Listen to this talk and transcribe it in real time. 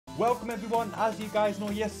Welcome everyone. As you guys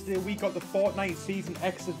know, yesterday we got the Fortnite Season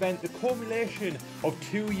X event. The culmination of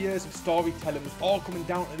 2 years of storytelling was all coming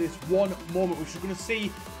down to this one moment, which we're going to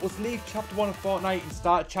see us leave Chapter 1 of Fortnite and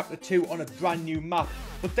start Chapter 2 on a brand new map.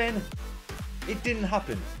 But then, it didn't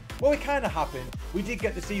happen. Well, it kind of happened. We did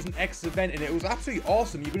get the Season X event and it was absolutely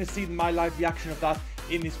awesome. You're going to see my live reaction of that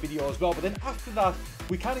in this video as well. But then after that,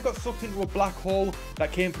 we kind of got sucked into a black hole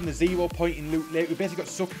that came from the 0 point in Loot Lake. We basically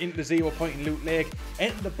got sucked into the 0 point in Loot Lake,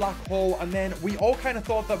 entered the black hole, and then we all kind of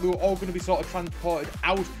thought that we were all going to be sort of transported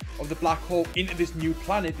out of the black hole into this new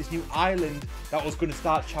planet, this new island that was going to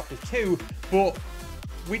start Chapter 2, but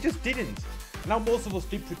we just didn't. Now, most of us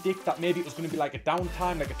did predict that maybe it was going to be like a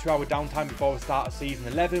downtime, like a 2-hour downtime before we started Season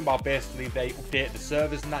 11, while basically they updated the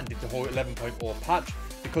servers and that and did the whole 11.0 patch,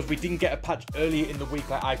 because we didn't get a patch earlier in the week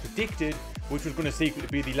like I predicted, which was going to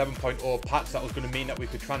secretly be the 11.0 patch that was going to mean that we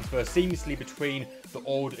could transfer seamlessly between the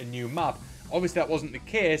old and new map. Obviously that wasn't the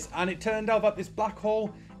case, and it turned out that this black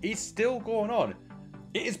hole is still going on.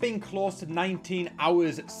 It has been close to 19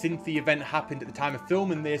 hours since the event happened at the time of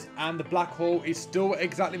filming this, and the black hole is still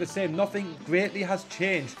exactly the same. Nothing greatly has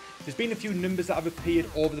changed. There's been a few numbers that have appeared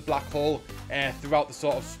over the black hole throughout the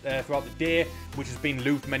throughout the day, which has been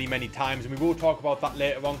looped many times, and we will talk about that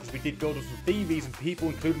later on because we did build up some theories, and people,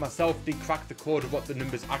 including myself, did crack the code of what the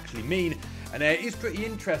numbers actually mean, and it is pretty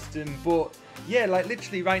interesting. But yeah, like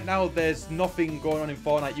literally right now, there's nothing going on in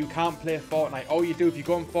Fortnite. You can't play Fortnite. All you do if you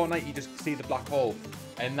go on Fortnite, you just see the black hole.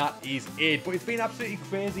 And that is it. But it's been absolutely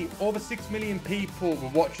crazy. Over 6 million people were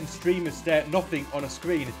watching streamers stare at nothing on a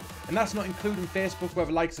screen. And that's not including Facebook, where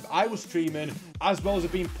the likes of I was streaming, as well as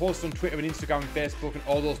it being posted on Twitter and Instagram and Facebook and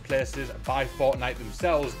all those places by Fortnite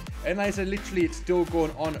themselves. And like I said, literally it's still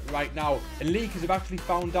going on right now. And leakers have actually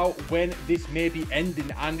found out when this may be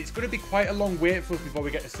ending, and it's going to be quite a long wait for us before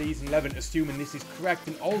we get to Season 11, assuming this is correct.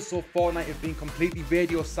 And also Fortnite have been completely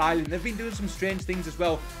radio silent. They've been doing some strange things as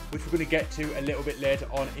well, which we're going to get to a little bit later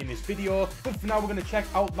on in this video. But for now, we're going to check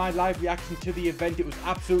out my live reaction to the event. It was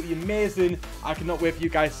absolutely amazing. I cannot wait for you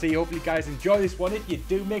guys to see. Hopefully you guys enjoy this one. If you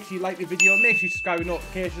do, make sure you like the video, make sure you subscribe with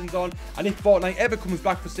notifications on, and if Fortnite ever comes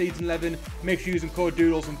back for Season 11, make sure you're using code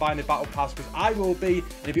Doodles and buying the Battle Pass, because I will be,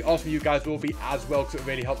 and it'd be awesome if you guys will be as well, because it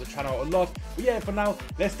really help the channel out a lot. But yeah, for now,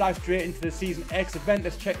 let's dive straight into the Season X event.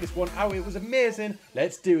 Let's check this one out. It was amazing.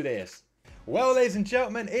 Let's do this. Well, ladies and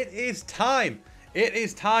gentlemen, it is time. It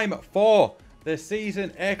is time for the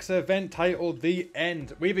Season X event titled The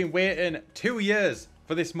End. We've been waiting 2 years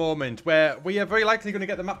for this moment, where we are very likely going to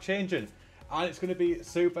get the map changing, and it's going to be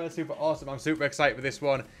super awesome. I'm super excited for this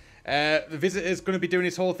one. The visitor's going to be doing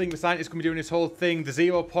his whole thing, the scientist's going to be doing his whole thing, the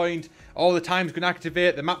 0 point, all the time's going to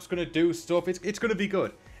activate, the map's going to do stuff. It's going to be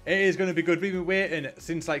good. It is going to be good. We've been waiting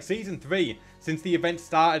since like Season 3, since the event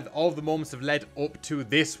started. All of the moments have led up to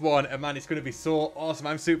this one, and man, it's going to be so awesome.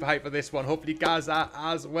 I'm super hyped for this one. Hopefully you guys are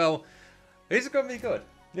as well. This is going to be good.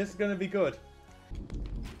 This is going to be good.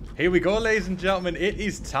 Here we go, ladies and gentlemen. It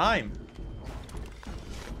is time.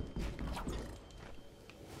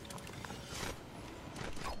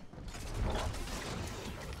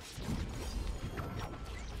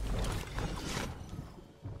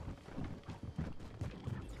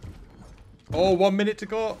 Oh, 1 minute to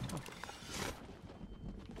go.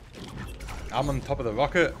 I'm on top of the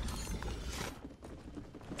rocket.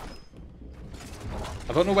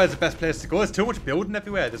 I don't know where's the best place to go. There's too much building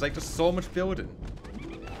everywhere. There's like just so much building.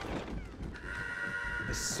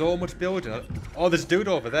 There's so much building. Oh, there's a dude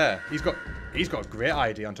over there. He's got a great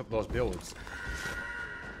idea on top of those builds.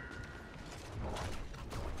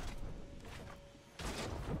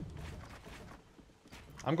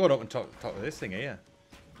 I'm going up on top of this thing here.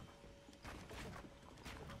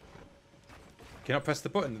 Can you not press the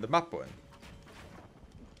button, the map button?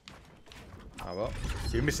 Oh well.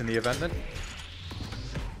 So you're missing the event then?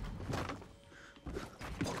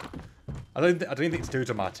 I don't even think it's dudes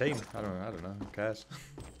on my team. I don't know. Who cares?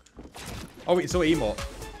 Oh, we can still emote.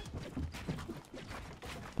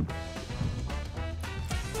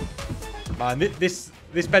 Man, this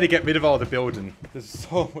better get rid of all the building. There's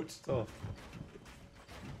so much stuff.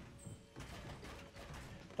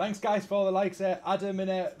 Thanks, guys, for all the likes there. Adam and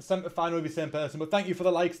Semperfine will be the same person, but thank you for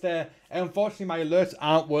the likes there. Unfortunately, my alerts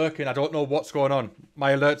aren't working. I don't know what's going on.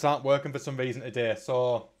 My alerts aren't working for some reason today,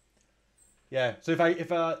 so yeah. So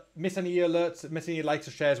if I miss any alerts, miss any likes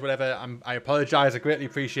or shares, whatever, I apologize. I greatly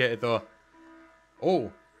appreciate it, though.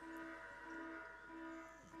 Oh.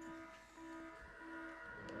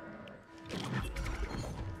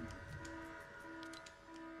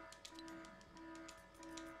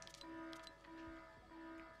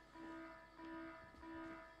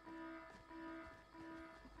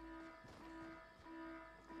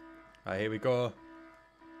 Alright, here we go.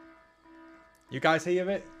 You guys hear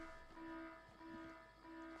it?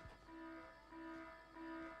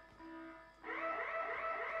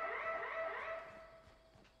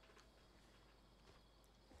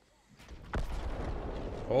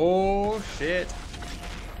 Oh shit.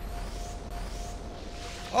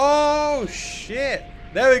 Oh shit.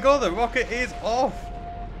 There we go, the rocket is off.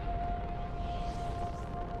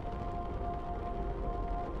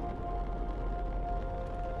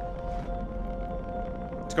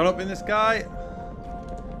 It's gone up in the sky.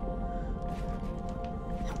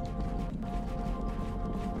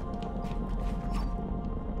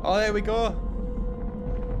 Oh, there we go.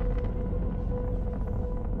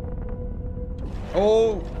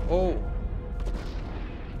 Oh, oh.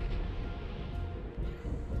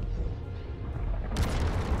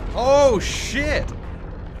 Oh, shit.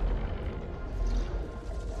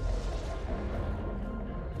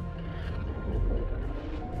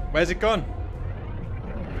 Where's it gone?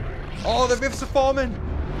 Oh, the rifts are forming.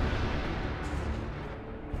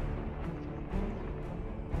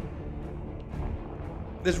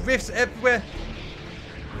 There's rifts everywhere.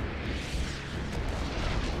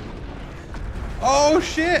 Oh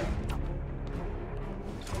shit!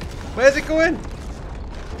 Where's it going?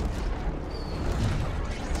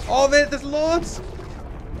 Oh, there's loads.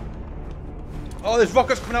 Oh, there's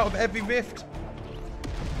rockets coming out of every rift.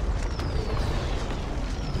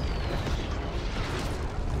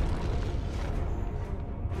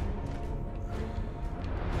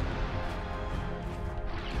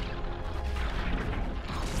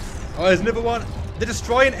 Oh, there's another one. They're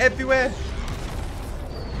destroying everywhere.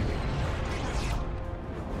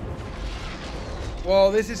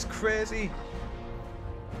 Whoa, this is crazy.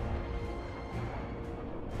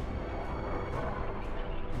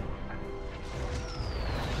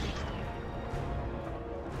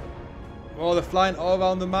 Oh, they're flying all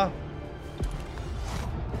around the map.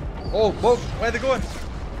 Oh, whoa, where are they going?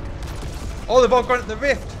 Oh, they've all gone at the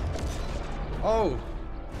rift. Oh.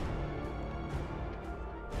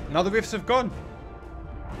 Now the rifts have gone.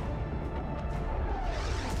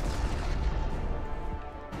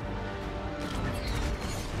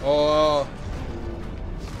 Oh.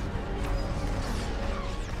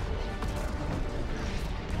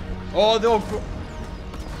 Oh, they're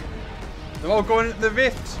all going into the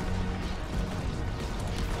rift.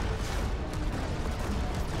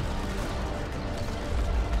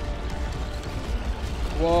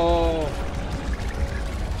 Whoa.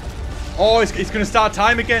 Oh, it's going to start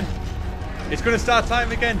time again. It's going to start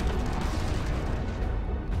time again.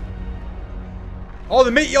 Oh,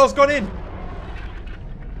 the meteor's gone in.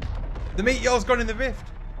 The meteor's gone in the rift.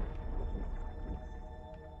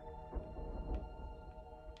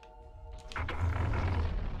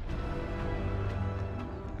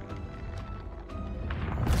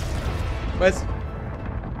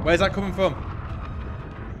 Where's that coming from?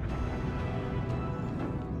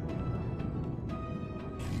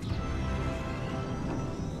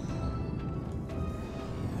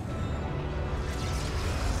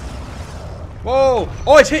 Whoa!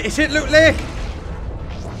 Oh, it's hit Loot Lake!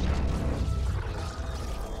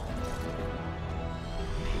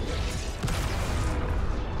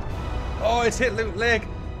 Oh, it's hit Loot Lake!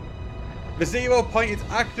 The 0 point is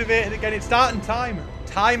activated again. It's starting time.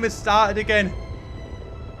 Time has started again.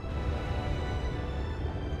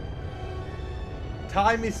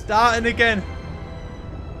 Time is starting again.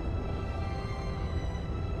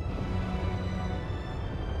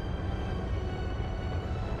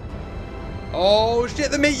 Oh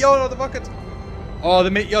shit, the meteor or the rocket. Oh,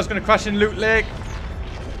 the meteor's gonna crash in Loot Lake.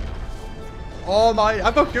 Oh my,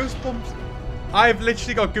 I've got goosebumps. I've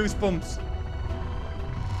literally got goosebumps.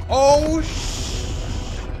 Oh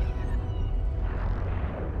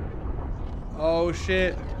Oh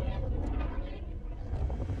shit.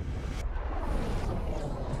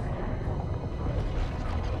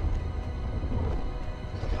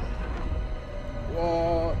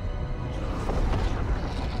 Whoa.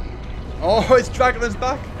 Oh, it's dragging us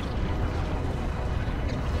back.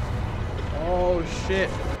 Oh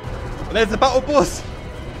shit. There's the battle bus.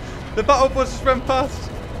 The battle bus just went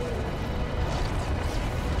past.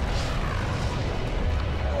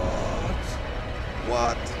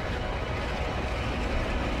 What?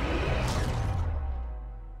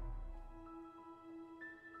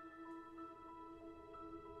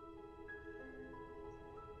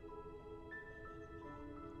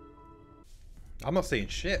 I'm not seeing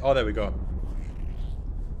shit. Oh, there we go.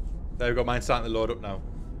 There we go. Mine's starting to load up now.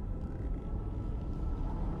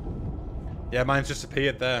 Yeah, mine's just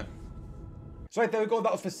appeared there. So right, there we go.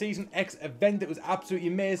 That was for Season X event. It was absolutely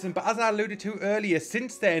amazing. But as I alluded to earlier,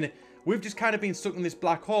 since then, we've just kind of been stuck in this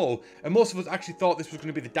black hole, and most of us actually thought this was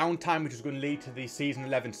going to be the downtime, which was going to lead to the Season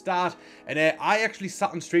 11 start. And I actually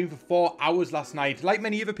sat on stream for 4 hours last night, like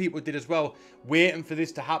many other people did as well, waiting for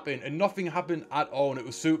this to happen, and nothing happened at all, and it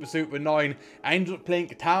was super annoying. I ended up playing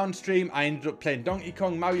guitar on stream, I ended up playing Donkey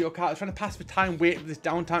Kong, Mario Kart. I was trying to pass the time waiting for this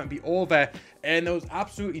downtime to be over, and there was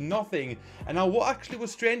absolutely nothing. And now what actually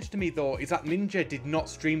was strange to me though is that Ninja did not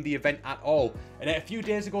stream the event at all. And a few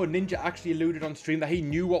days ago, Ninja actually alluded on stream that he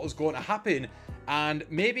knew what was going to happen, and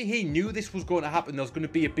maybe he knew this was going to happen. There was going to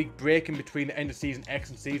be a big break in between the end of Season X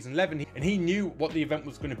and Season 11, and he knew what the event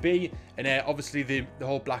was going to be, and obviously the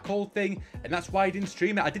whole black hole thing, and that's why he didn't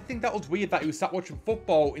stream it. I did think that was weird that he was sat watching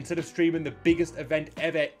football instead of streaming the biggest event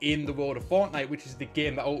ever in the world of Fortnite, which is the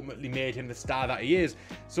game that ultimately made him the star that he is.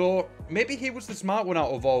 So maybe he was the smart one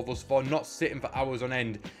out of all of us for not sitting for hours on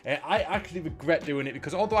end. I actually regret doing it,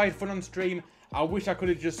 because although I had fun on stream, I wish I could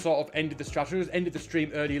have just sort of ended the strategy, ended the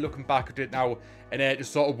stream early, looking back at it now, and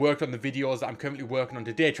just sort of worked on the videos that I'm currently working on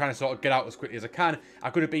today, trying to sort of get out as quickly as I can.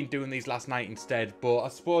 I could have been doing these last night instead, but I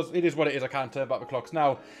suppose it is what it is. I can't turn back the clocks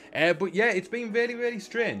now. But yeah, it's been really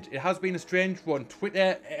strange. It has been a strange one.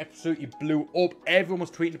 Twitter absolutely blew up. Everyone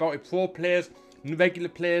was tweeting about it. Pro players, regular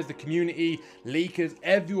players, the community, leakers,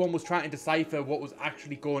 everyone was trying to decipher what was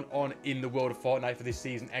actually going on in the world of Fortnite for this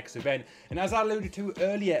Season X event. And as I alluded to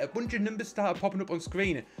earlier, a bunch of numbers started popping up on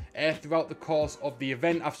screen throughout the course of the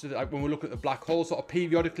event. After when we look at the black hole, sort of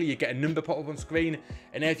periodically you get a number pop up on screen,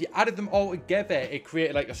 and if you added them all together, it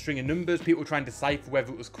created like a string of numbers. People were trying to decipher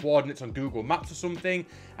whether it was coordinates on Google Maps or something.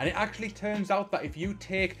 And it actually turns out that if you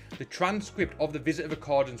take the transcript of the visitor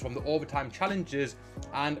recordings from the overtime challenges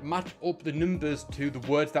and match up the numbers to the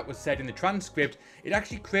words that were said in the transcript, it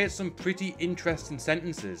actually creates some pretty interesting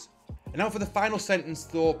sentences. And now for the final sentence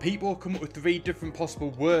though, people come up with 3 different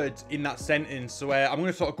possible words in that sentence, so I'm going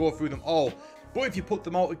to sort of go through them all. But if you put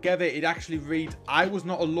them all together, it actually reads, "I was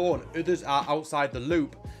not alone, others are outside the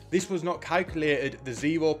loop. This was not calculated, the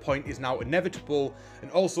 0 point is now inevitable." And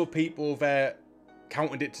also people have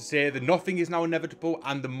counted it to say that nothing is now inevitable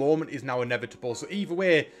and the moment is now inevitable. So either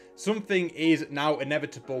way, something is now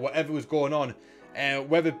inevitable, whatever was going on.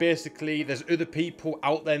 Whether basically there's other people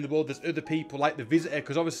out there in the world, there's other people like the visitor,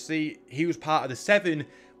 because obviously he was part of the 7.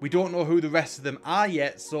 We don't know who the rest of them are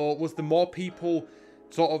yet. So was there more people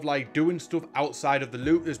sort of like doing stuff outside of the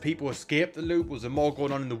loop? There's people who escaped the loop? Was there more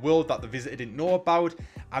going on in the world that the visitor didn't know about?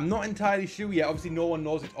 I'm not entirely sure yet. Obviously no one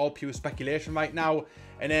knows. It's all pure speculation right now.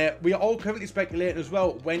 And we are all currently speculating as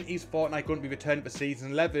well, when is Fortnite going to be returned for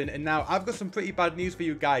Season 11? And now I've got some pretty bad news for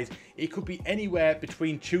you guys. It could be anywhere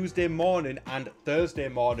between Tuesday morning and Thursday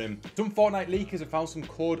morning. Some Fortnite leakers have found some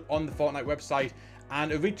code on the Fortnite website,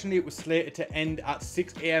 and originally it was slated to end at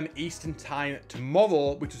 6 AM Eastern time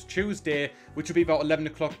tomorrow, which is Tuesday, which will be about 11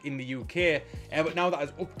 o'clock in the UK. But now that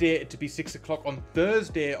has updated to be 6 o'clock on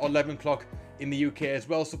Thursday, or 11 o'clock in the UK as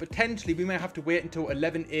well. So potentially we may have to wait until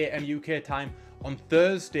 11 AM UK time on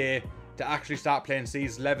Thursday to actually start playing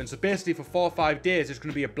Season 11. So basically for 4 or 5 days, there's going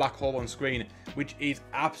to be a black hole on screen, which is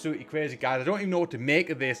absolutely crazy, guys. I don't even know what to make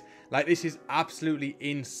of this. Like, this is absolutely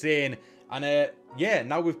insane. And yeah,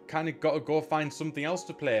 now we've kind of got to go find something else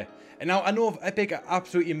to play. And now I know of Epic are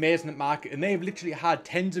absolutely amazing at market, and they've literally had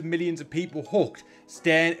tens of millions of people hooked,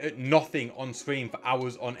 staring at nothing on screen for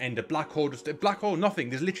hours on end. A black hole, just a black hole, nothing.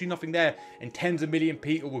 There's literally nothing there, and tens of million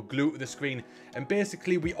people were glued to the screen. And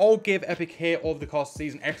basically, we all gave Epic hate over the course of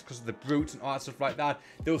Season X because of the brutes and all that stuff like that.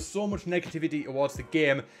 There was so much negativity towards the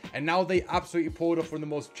game, and now they absolutely pulled off one of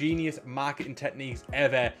the most genius marketing techniques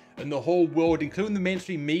ever. And the whole world, including the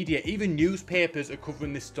mainstream media, even newspapers are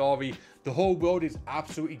covering this story. The whole world is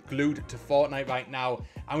absolutely glued to Fortnite right now,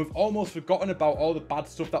 and we've almost forgotten about all the bad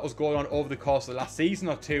stuff that was going on over the course of the last season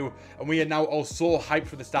or two, and we are now all so hyped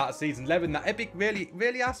for the start of Season 11 that Epic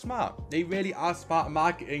really are smart. They really are smart at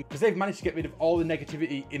marketing, because they've managed to get rid of all the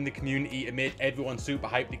negativity in the community and made everyone super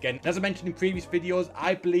hyped again. And as I mentioned in previous videos,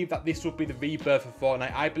 I believe that this will be the rebirth of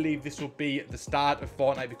Fortnite. I believe this will be the start of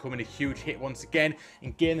Fortnite becoming a huge hit once again,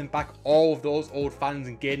 and gaining back all of those old fans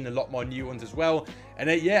and gaining a lot more new ones as well. And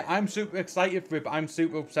yeah, I'm super excited for it, but I'm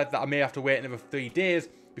super upset that I may have to wait another 3 days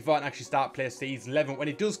before I can actually start playing Season 11. When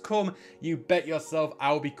it does come, you bet yourself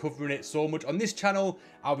I'll be covering it so much on this channel.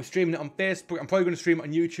 I'll be streaming it on Facebook. I'm probably going to stream it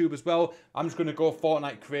on YouTube as well. I'm just going to go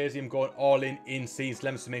Fortnite crazy. I'm going all in Season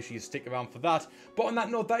 11, so make sure you stick around for that. But on that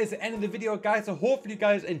note, that is the end of the video, guys. So hopefully you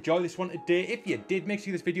guys enjoyed this one today. If you did, make sure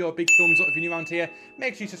you give this video a big thumbs up. If you're new around here,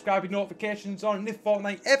 make sure you subscribe with notifications on. And if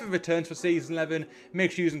Fortnite ever returns for Season 11,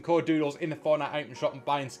 make sure you're using code Doodles in the Fortnite item shop and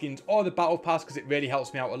buying skins or the Battle Pass, because it really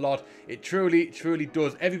helps me out a lot. It truly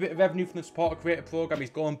does. Every bit of revenue from the supporter creator program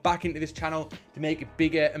is going back into this channel to make it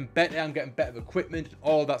bigger and better. I'm getting better equipment and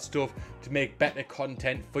all that stuff to make better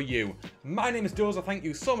content for you. My name is Doodles, thank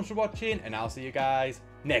you so much for watching, and I'll see you guys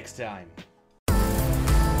next time.